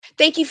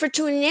Thank you for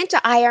tuning in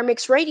to IR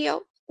Mix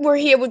Radio. We're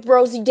here with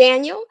Rosie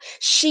Daniel.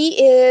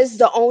 She is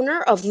the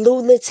owner of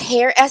Lulit's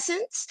Hair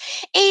Essence.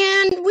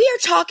 And we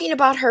are talking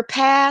about her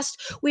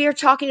past. We are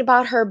talking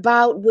about her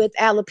bout with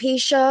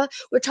alopecia.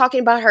 We're talking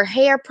about her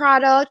hair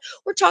product.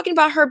 We're talking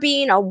about her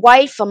being a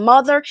wife, a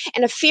mother,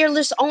 and a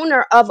fearless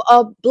owner of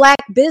a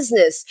black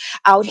business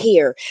out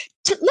here.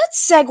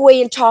 Let's segue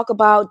and talk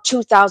about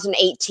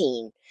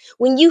 2018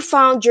 when you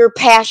found your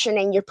passion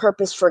and your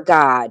purpose for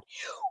God.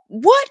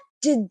 What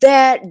did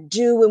that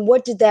do and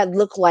what did that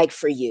look like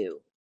for you?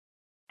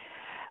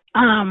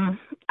 Um,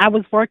 I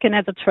was working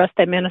as a trust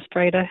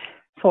administrator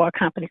for a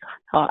company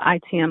called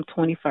ITM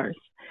 21st.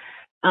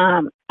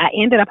 I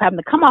ended up having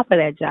to come off of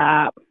that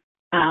job.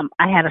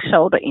 I had a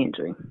shoulder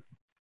injury,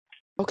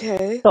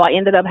 Okay. so I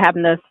ended up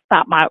having to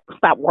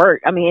stop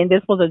work. I mean, and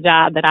this was a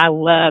job that I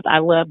loved. I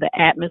loved the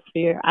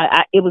atmosphere.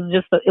 It was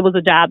it was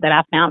a job that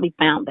I finally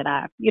found that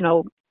I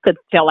could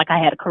feel like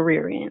I had a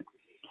career in.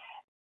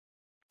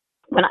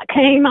 When I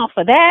came off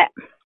of that,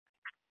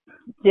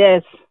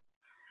 just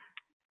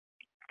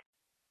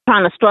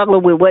trying to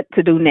struggle with what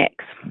to do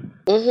next.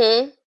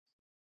 Mhm.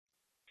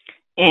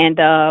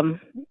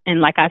 And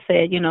like I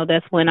said,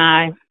 that's when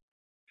I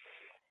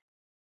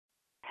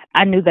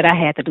knew that I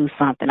had to do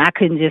something. I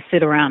couldn't just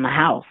sit around the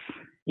house,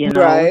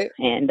 Right.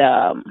 and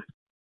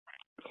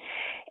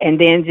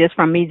then just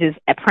from me just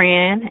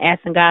praying,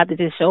 asking God to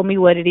just show me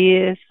what it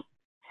is,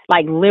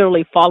 like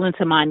literally falling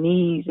to my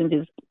knees and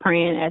just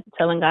praying,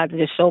 telling God to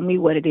just show me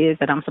what it is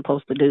that I'm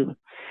supposed to do.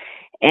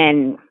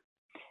 And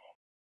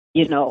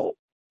you know,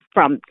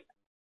 from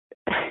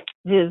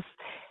just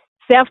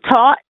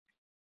self-taught,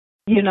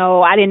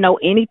 I didn't know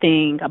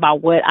anything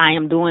about what I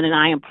am doing, and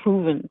I am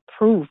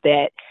proof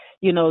that,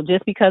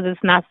 just because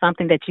it's not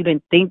something that you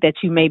didn't think that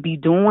you may be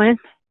doing,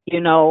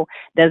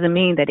 doesn't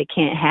mean that it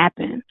can't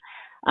happen.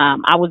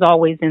 I was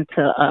always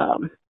into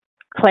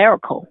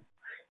clerical,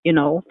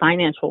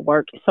 financial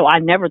work. So I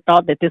never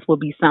thought that this would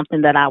be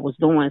something that I was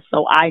doing.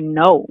 So I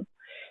know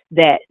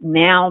that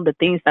now the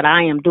things that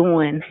I am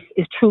doing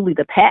is truly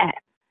the path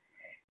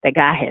that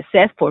God has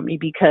set for me,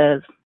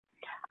 because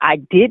I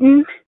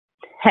didn't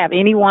have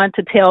anyone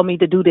to tell me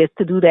to do this,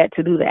 to do that,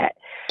 to do that.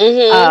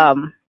 Mhm.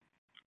 Um,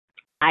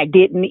 I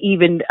didn't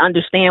even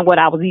understand what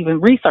I was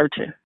even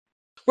researching,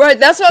 Right,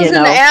 that's what I was you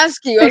going to know.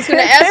 ask you. I was going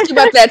to ask you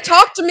about that.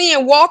 Talk to me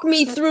and walk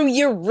me through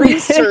your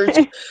research,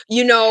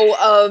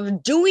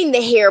 of doing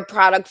the hair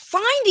product,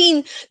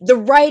 finding the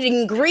right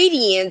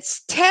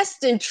ingredients,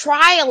 test and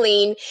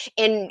trialing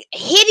and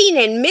hitting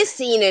and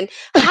missing. And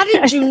how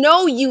did you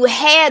know you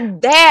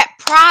had that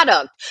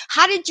product?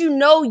 How did you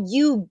know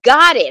you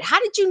got it?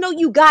 How did you know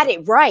you got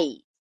it right?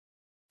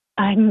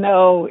 I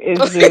know, it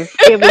was just,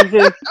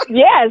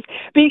 yes,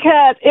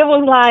 because it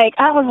was like,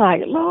 I was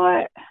like,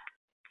 Lord,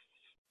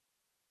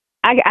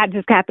 I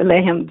just have to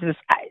let him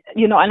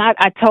and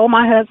I told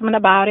my husband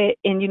about it,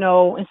 and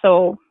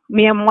so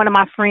me and one of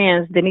my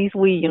friends, Denise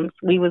Williams,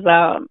 we was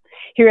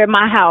here at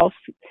my house,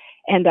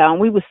 and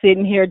we was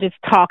sitting here just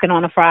talking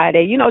on a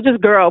Friday,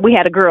 just we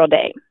had a girl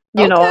day,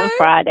 on Okay.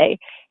 Friday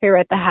here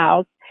at the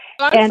house.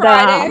 Fun And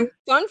Friday.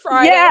 Fun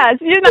Friday. yes,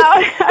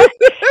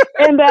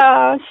 and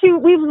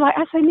we was like,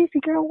 I said, Nisi,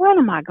 girl, what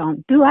am I gonna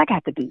do? I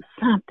got to do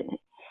something.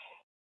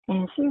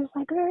 And she was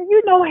like, girl,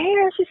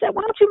 hair. She said,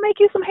 why don't you make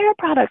you some hair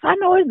products? I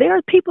know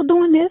there's people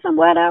doing this and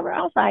whatever.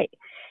 I was like,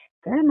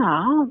 girl, no,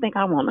 I don't think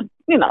I want to,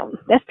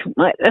 that's too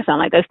much. That sounds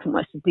like that's too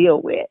much to deal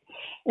with.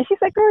 And she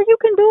said, girl, you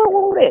can do it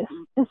with this.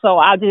 And so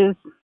I just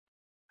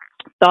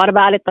thought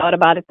about it,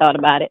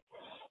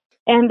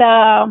 and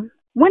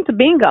went to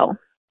bingo.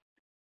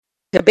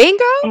 The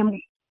bingo?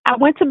 And I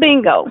went to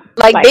bingo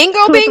Like like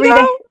bingo, 2 or 3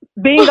 days.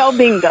 bingo?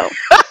 Bingo.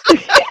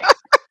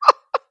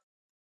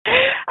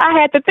 I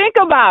had to think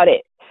about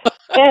it.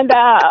 And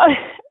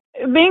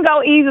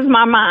bingo eases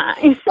my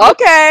mind.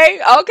 Okay,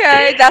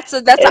 okay. That's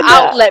an And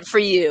outlet for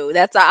you.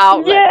 That's an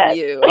outlet for yes.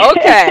 you.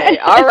 Okay.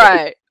 All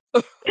right.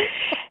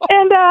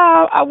 And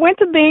I went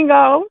to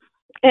bingo,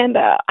 and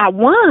I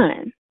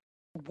won.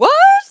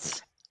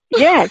 What?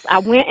 Yes, I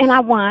went and I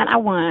won. I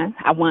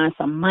won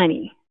some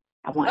money.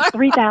 I won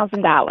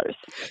 $3,000.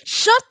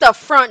 Shut the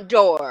front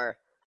door.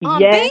 On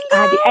Yes,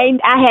 I did.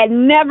 bingo? I had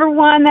never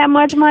won that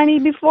much money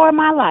before in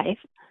my life.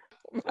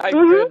 My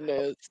Mhm.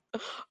 goodness.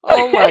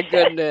 Oh my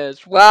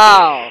goodness.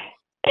 Wow.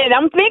 And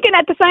I'm thinking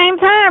at the same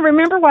time,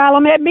 remember, while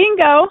I'm at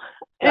bingo,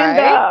 and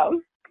Right?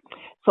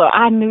 so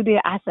I knew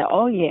that. I said,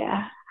 "Oh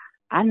yeah,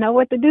 I know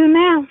what to do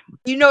now."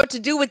 You know what to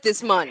do with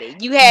this money.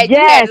 You had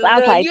Yes, a I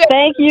was little like, you had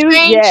 "Thank some you."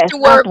 change Yes, to I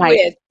was work like,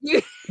 with.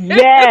 You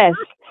 "Yes."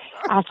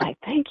 I was like,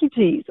 "Thank you,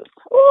 Jesus."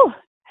 Ooh.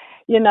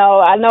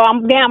 I know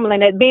I'm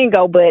gambling at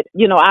bingo, but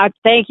I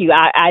thank you.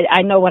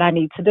 I know what I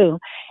need to do,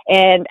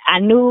 and I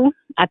knew.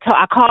 I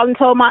called and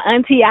told my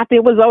auntie after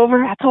it was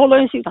over. I told her,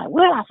 and she was like,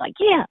 "What?" I was like,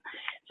 "Yeah."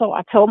 So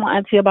I told my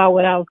auntie about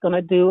what I was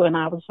gonna do, and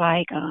I was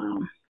like,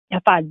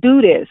 "If I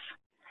do this,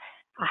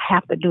 I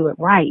have to do it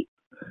right,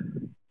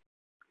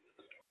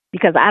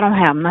 because I don't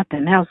have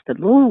nothing else to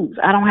lose.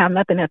 I don't have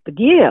nothing else to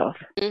give."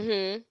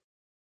 Mhm.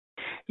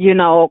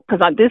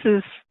 Because this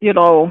is,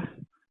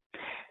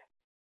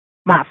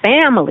 my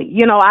family.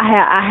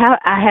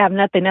 I have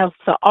nothing else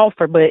to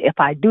offer. But if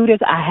I do this,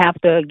 I have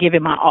to give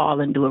it my all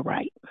and do it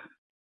right.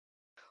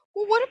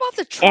 Well, what about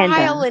the And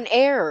trial and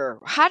error?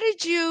 How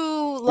did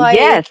you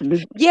yes,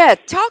 yeah,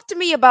 talk to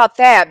me about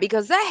that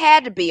because that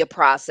had to be a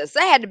process.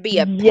 That had to be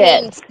a yes,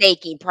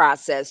 painstaking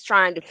process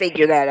trying to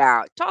figure that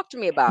out. Talk to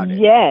me about it.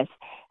 yes.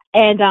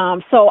 And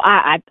so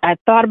I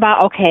thought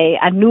about, okay,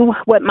 I knew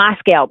what my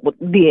scalp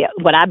did,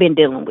 what I've been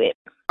dealing with.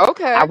 I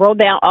Okay. wrote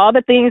down all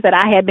the things that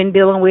I had been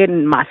dealing with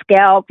in my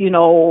scalp,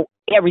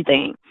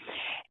 everything.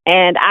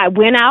 And I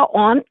went out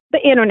on the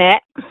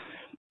internet,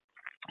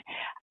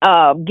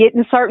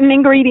 getting certain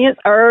ingredients,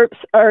 herbs,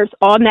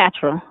 all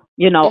natural,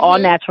 all Mhm.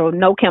 natural,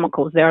 no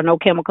chemicals. There are no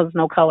chemicals,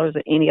 no colors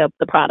in any of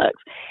the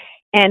products.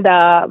 And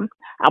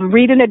I'm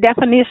reading the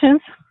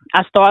definitions.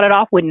 I started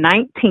off with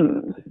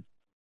 19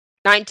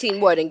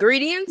 what?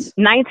 Ingredients?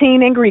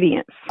 19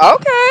 ingredients.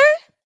 Okay.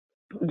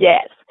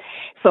 Yes.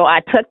 So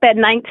I took that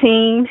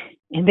 19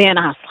 and then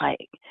I was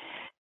like,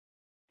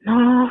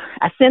 no,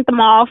 I sent them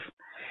off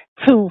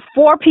to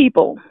 4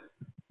 people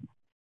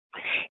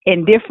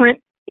in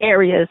different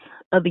areas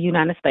of the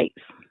United States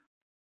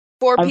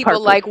For on people purpose.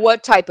 like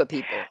what type of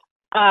people?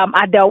 I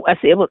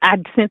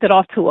sent it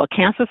off to a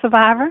cancer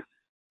survivor.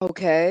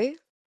 Okay.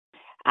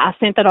 I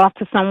sent it off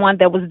to someone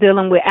that was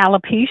dealing with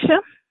alopecia.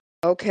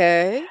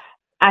 Okay.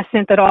 I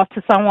sent it off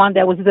to someone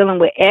that was dealing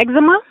with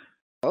eczema,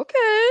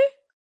 Okay.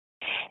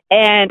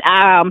 and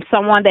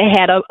someone that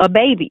had a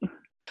baby.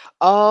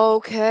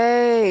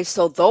 Okay.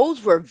 So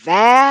those were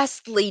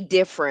vastly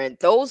different.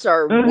 Those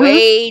are Mhm.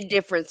 way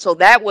different. So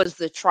that was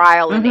the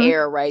trial and Mhm.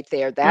 error right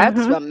there. That's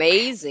Mhm.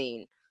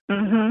 amazing.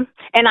 Mhm.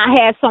 And I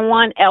had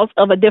someone else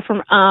of a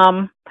different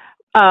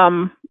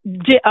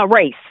a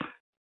race,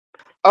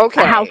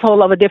 a Okay.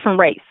 household of a different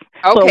race.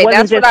 So it Okay, wasn't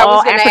that's what just I all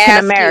was going to African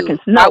ask Americans. you.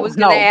 I No, was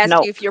going to no, ask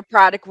no, you if your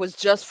product was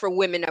just for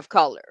women of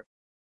color.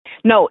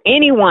 no.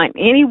 Anyone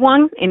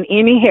in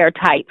any hair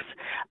types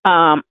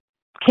um,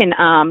 can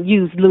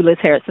use Lula's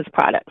Harris's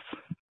products.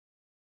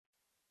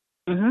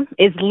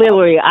 It's Oh,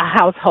 literally a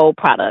household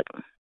product.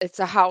 it's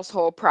a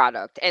household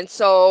product. And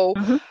so,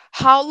 hmm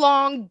how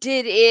long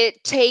did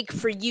it take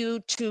for you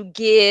to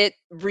get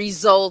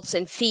results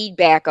and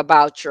feedback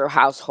about your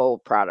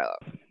household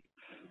product?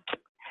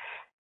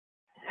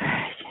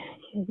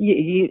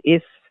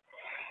 it's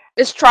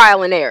It's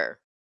trial and error.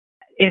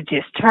 it's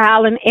just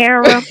trial and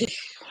error.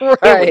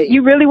 Right.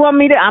 You really want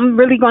me to? I'm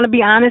really going to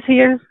be honest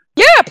here.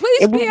 Yeah,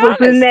 please It be was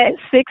in honest.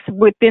 that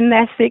within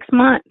that 6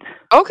 months.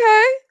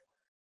 Okay.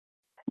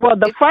 Well,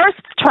 the It, first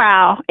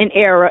trial and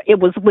error, it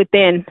was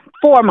within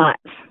 4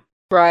 months.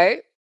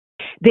 right.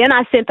 Then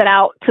I sent it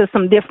out to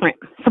some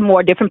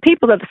more different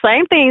people of the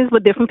same things,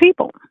 but different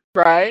people.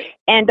 Right.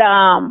 And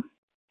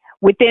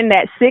within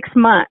that 6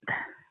 month,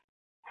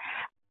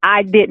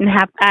 I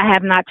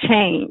have not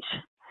changed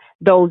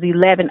those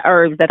 11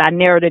 herbs that I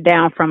narrowed it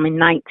down from in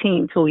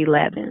 19 to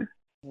 11.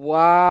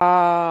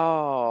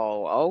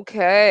 Wow.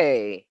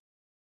 Okay.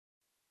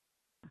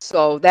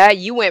 So that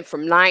you went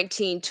from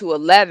 19 to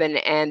 11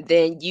 and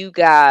then you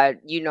got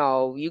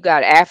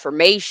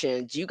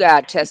affirmations, you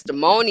got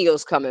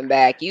testimonials coming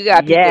back. You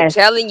got people Yes,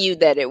 telling you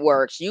that it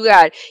works. You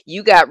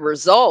got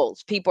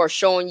results. People are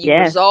showing you yes.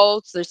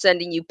 results. They're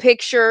sending you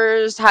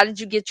pictures. How did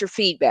you get your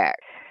feedback?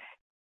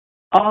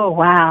 Oh,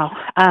 wow.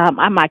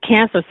 I'm my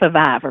cancer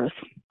survivors.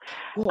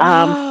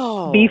 Um,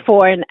 Wow.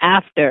 before and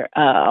after.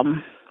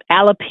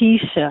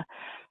 Alopecia.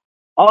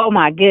 Oh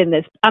my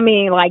goodness. I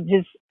mean, like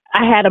just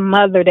I had a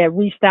mother that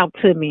reached out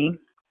to me.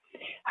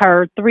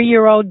 Her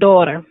 3-year-old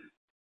daughter,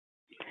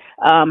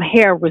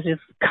 hair was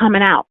just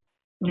coming out.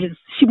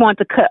 She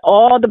wanted to cut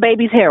all the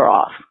baby's hair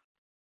off.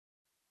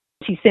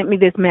 She sent me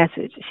this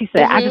message. She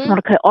said, "I just Mhm.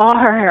 want to cut all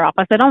her hair off."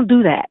 I said, "Don't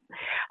do that."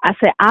 I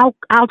said,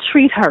 "I'll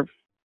treat her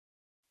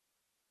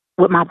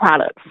with my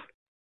products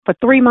for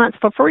 3 months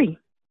for free."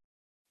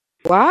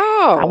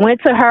 I Wow.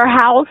 went to her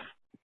house.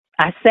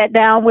 I sat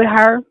down with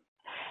her.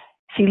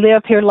 She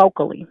lived here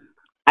locally.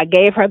 I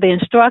gave her the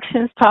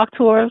instructions, talked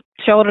to her,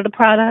 showed her the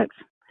products,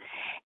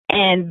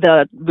 and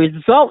the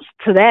results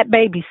to that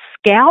baby's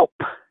scalp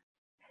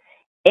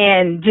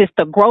and just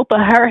the growth of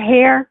her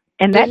hair.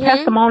 And that Mhm.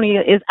 testimony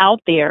is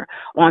out there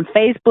on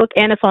Facebook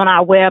and it's on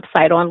our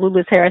website, on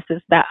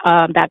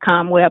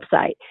LulisHarris's.com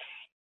website.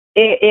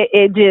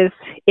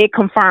 It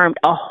confirmed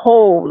a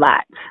whole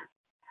lot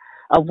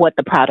of what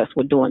the products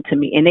were doing to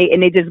me, and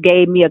they just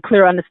gave me a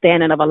clear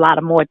understanding of a lot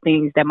of more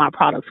things that my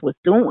products was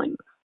doing.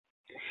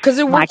 Because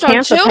it My works on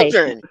cancer patient,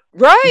 children.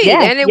 Right.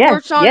 yes, And it yes,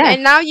 works on yes.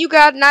 and now you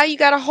got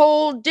a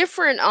whole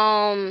different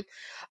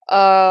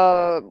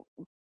uh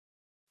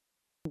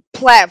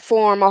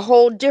platform, a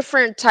whole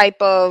different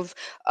type of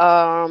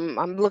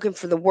I'm looking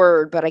for the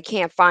word but I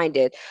can't find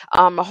it.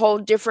 A whole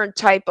different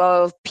type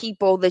of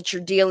people that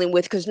you're dealing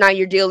with because now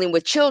you're dealing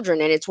with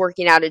children and it's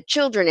working out at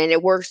children and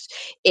it works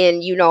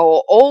in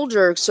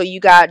older, so you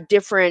got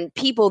different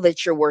people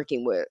that you're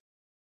working with.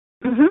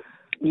 hmm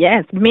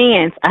Yes,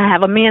 men's. I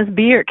have a men's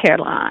beard care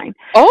line.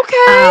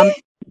 Um,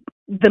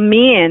 Okay. the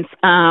men's.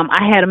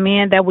 I had a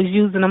man that was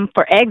using them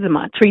for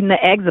eczema, treating the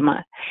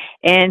eczema,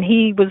 and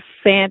he was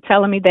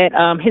telling me that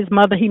his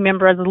mother. He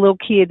remember as a little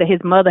kid that his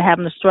mother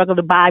having to struggle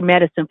to buy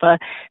medicine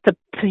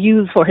to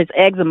use for his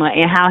eczema,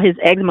 and how his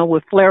eczema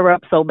would flare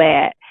up so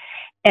bad.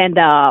 And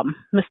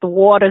Mr.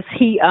 Waters,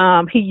 he's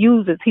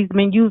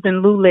been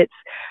using Lulit's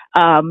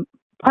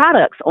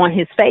products on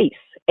his face,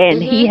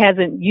 and he Mm-hmm.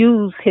 hasn't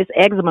used his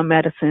eczema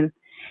medicine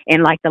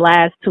in like the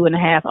last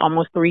 2.5,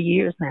 almost 3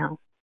 years now.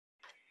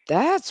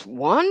 That's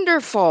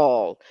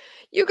wonderful.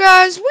 You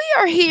guys, we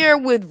are here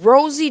with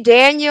Rosie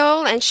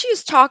Daniel, and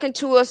she's talking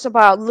to us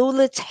about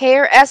Lulith's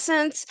hair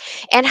essence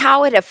and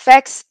how it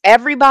affects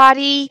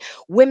everybody,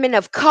 women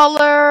of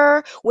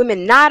color,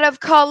 women not of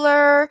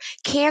color,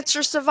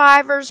 cancer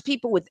survivors,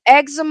 people with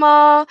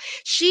eczema.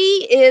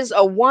 She is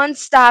a one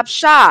stop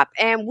shop,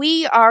 and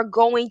we are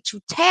going to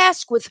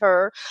task with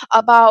her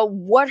about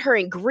what her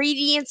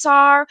ingredients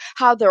are,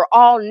 how they're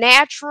all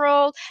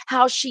natural,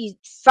 how she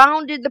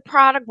founded the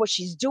product, what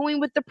she's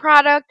doing with the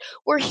product.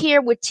 We're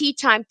here with Tea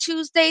Time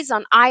Tuesdays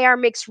on IR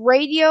Mix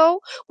Radio.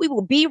 We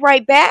will be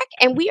right back,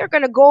 and we are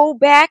going to go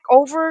back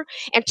over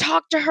and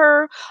talk to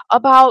her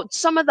about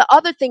some of the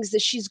other things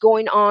that she's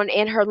going on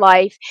in her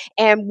life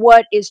and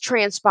what is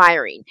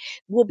transpiring.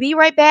 We'll be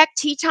right back.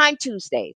 Tea Time Tuesdays.